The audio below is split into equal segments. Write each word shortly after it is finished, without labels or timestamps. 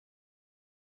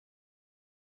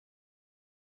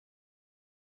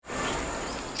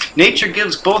Nature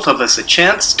gives both of us a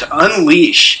chance to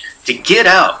unleash, to get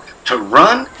out, to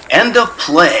run, and to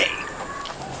play.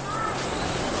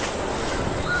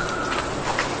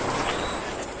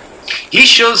 He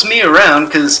shows me around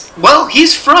because, well,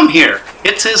 he's from here.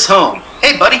 It's his home.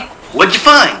 Hey, buddy, what'd you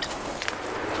find?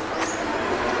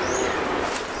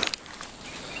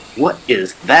 What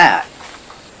is that?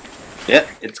 Yep,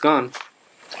 it's gone.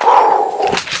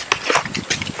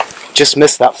 Just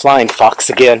missed that flying fox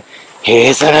again.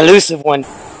 He's an elusive one.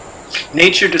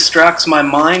 Nature distracts my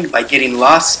mind by getting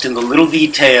lost in the little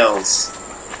details.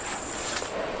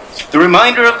 The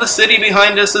reminder of the city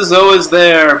behind us is always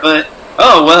there, but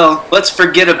oh well, let's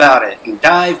forget about it and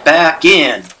dive back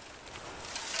in.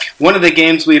 One of the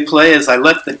games we play is I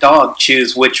let the dog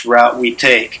choose which route we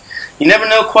take. You never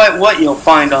know quite what you'll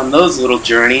find on those little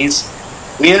journeys.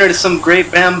 We enter some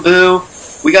great bamboo.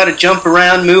 We gotta jump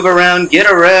around, move around, get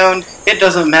around. It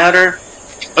doesn't matter.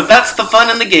 But that's the fun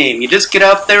in the game. You just get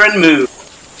out there and move.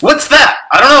 What's that?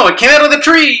 I don't know. It came out of the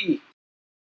tree.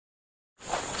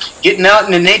 Getting out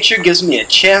into nature gives me a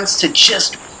chance to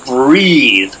just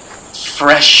breathe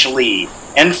freshly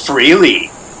and freely.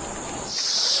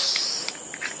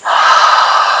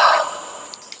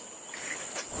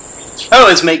 I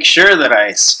always make sure that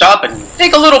I stop and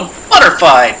take a little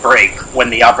butterfly break when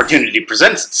the opportunity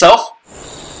presents itself.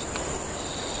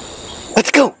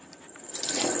 Let's go!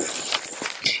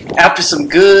 After some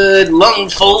good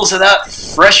lungfuls of that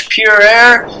fresh, pure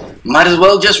air, might as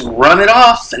well just run it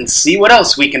off and see what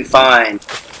else we can find.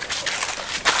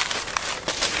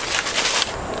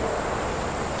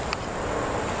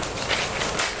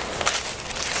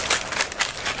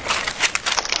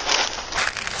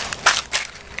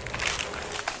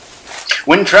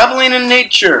 When traveling in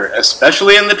nature,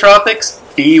 especially in the tropics,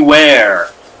 beware.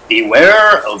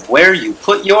 Beware of where you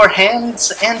put your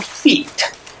hands and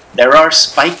feet. There are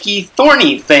spiky,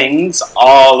 thorny things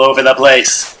all over the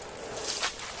place.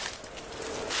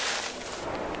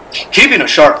 Keeping a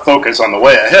sharp focus on the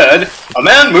way ahead, a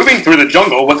man moving through the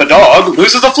jungle with a dog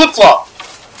loses a flip-flop.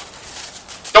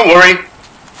 Don't worry,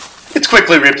 it's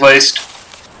quickly replaced.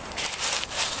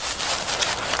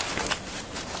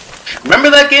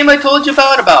 Remember that game I told you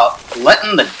about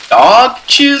letting the dog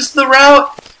choose the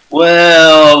route?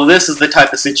 Well, this is the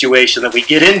type of situation that we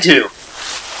get into.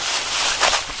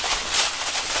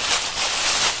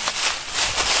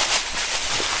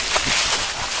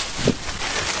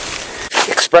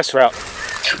 Express route.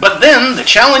 But then, the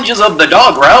challenges of the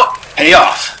dog route pay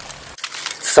off.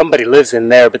 Somebody lives in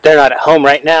there, but they're not at home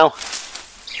right now.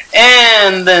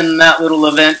 And then that little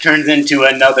event turns into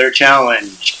another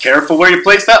challenge. Careful where you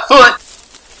place that foot.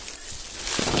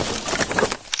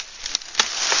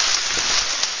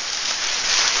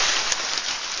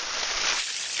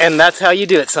 And that's how you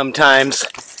do it sometimes.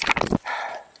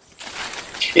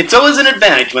 It's always an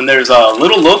advantage when there's a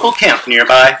little local camp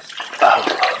nearby.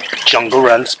 Jungle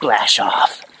Run Splash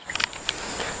Off.